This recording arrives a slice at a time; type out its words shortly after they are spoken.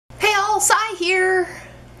Cy here!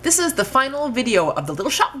 This is the final video of the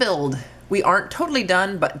little shop build. We aren't totally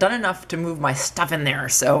done, but done enough to move my stuff in there,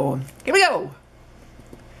 so here we go!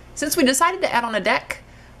 Since we decided to add on a deck,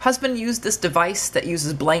 husband used this device that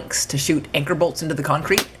uses blanks to shoot anchor bolts into the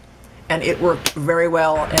concrete, and it worked very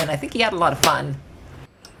well, and I think he had a lot of fun.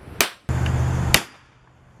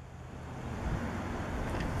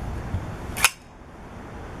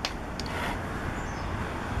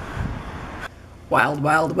 Wild,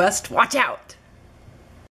 Wild West, watch out!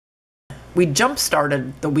 We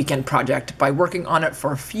jump-started the weekend project by working on it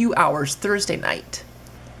for a few hours Thursday night.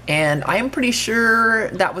 And I am pretty sure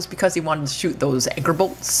that was because he wanted to shoot those anchor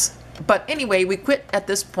bolts. But anyway, we quit at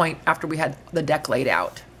this point after we had the deck laid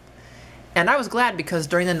out. And I was glad because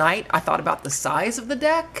during the night I thought about the size of the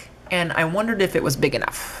deck, and I wondered if it was big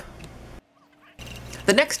enough.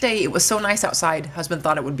 The next day it was so nice outside, husband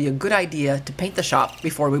thought it would be a good idea to paint the shop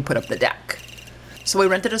before we put up the deck. So we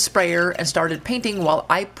rented a sprayer and started painting while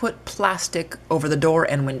I put plastic over the door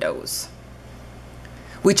and windows.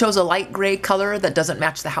 We chose a light gray color that doesn't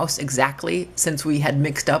match the house exactly since we had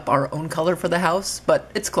mixed up our own color for the house,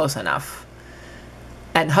 but it's close enough.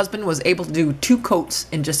 And husband was able to do 2 coats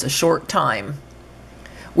in just a short time.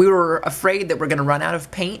 We were afraid that we're going to run out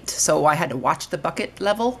of paint, so I had to watch the bucket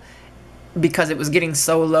level because it was getting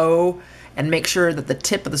so low and make sure that the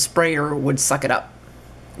tip of the sprayer would suck it up.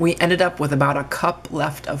 We ended up with about a cup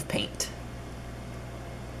left of paint.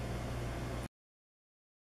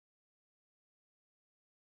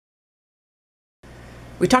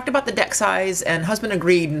 We talked about the deck size, and husband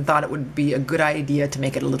agreed and thought it would be a good idea to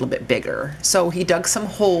make it a little bit bigger. So he dug some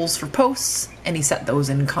holes for posts, and he set those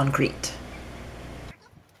in concrete.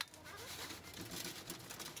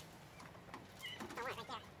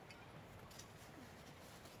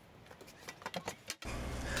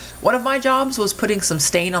 One of my jobs was putting some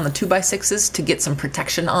stain on the 2x6s to get some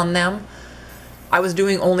protection on them. I was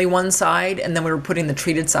doing only one side, and then we were putting the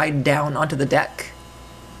treated side down onto the deck.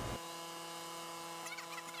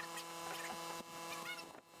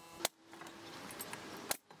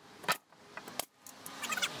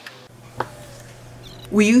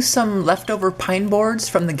 We used some leftover pine boards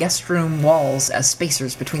from the guest room walls as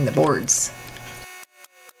spacers between the boards.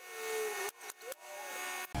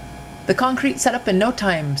 The concrete set up in no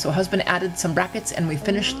time, so husband added some brackets and we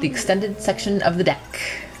finished the extended section of the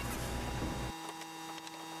deck.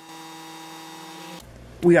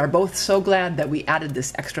 We are both so glad that we added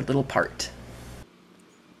this extra little part.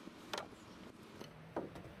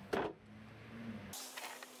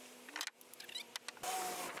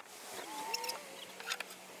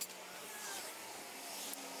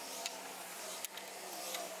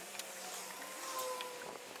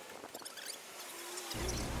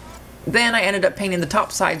 Then I ended up painting the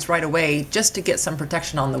top sides right away just to get some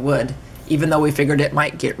protection on the wood, even though we figured it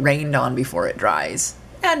might get rained on before it dries.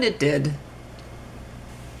 And it did.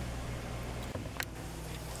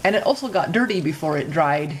 And it also got dirty before it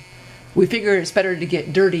dried. We figured it's better to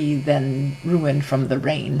get dirty than ruined from the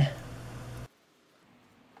rain.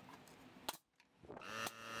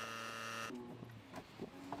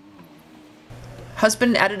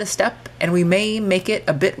 Husband added a step, and we may make it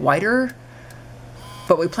a bit wider,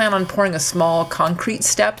 but we plan on pouring a small concrete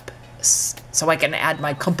step so I can add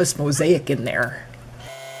my compass mosaic in there.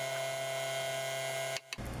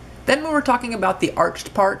 Then we were talking about the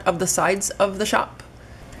arched part of the sides of the shop.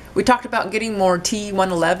 We talked about getting more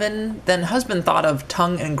T111, then husband thought of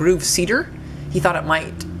tongue and groove cedar. He thought it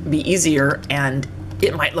might be easier and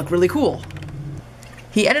it might look really cool.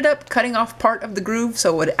 He ended up cutting off part of the groove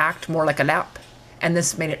so it would act more like a lap, and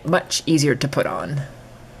this made it much easier to put on.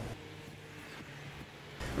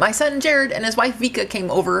 My son Jared and his wife Vika came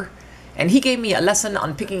over, and he gave me a lesson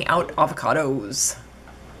on picking out avocados.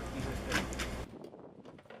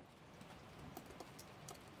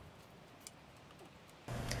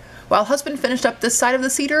 While husband finished up this side of the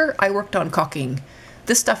cedar, I worked on caulking.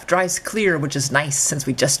 This stuff dries clear, which is nice since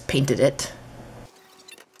we just painted it.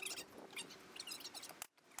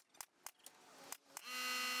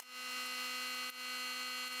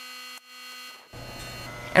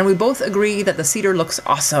 And we both agree that the cedar looks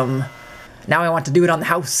awesome. Now I want to do it on the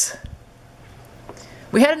house.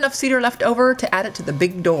 We had enough cedar left over to add it to the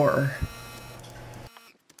big door.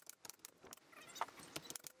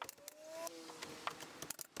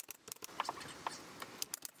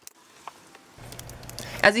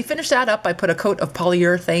 As he finished that up, I put a coat of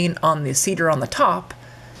polyurethane on the cedar on the top.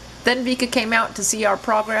 Then Vika came out to see our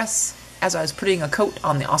progress as I was putting a coat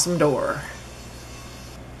on the awesome door.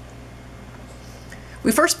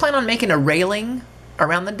 We first planned on making a railing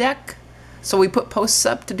around the deck, So we put posts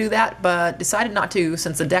up to do that, but decided not to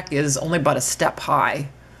since the deck is only about a step high.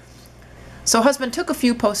 So husband took a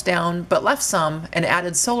few posts down, but left some and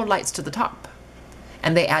added solar lights to the top.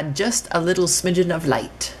 And they add just a little smidgen of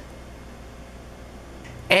light.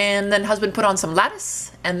 And then husband put on some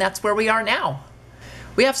lattice, and that's where we are now.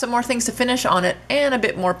 We have some more things to finish on it and a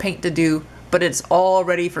bit more paint to do, but it's all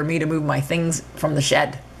ready for me to move my things from the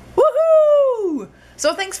shed. Woohoo!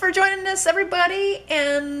 So thanks for joining us, everybody,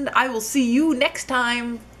 and I will see you next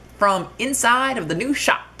time from inside of the new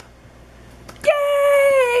shop.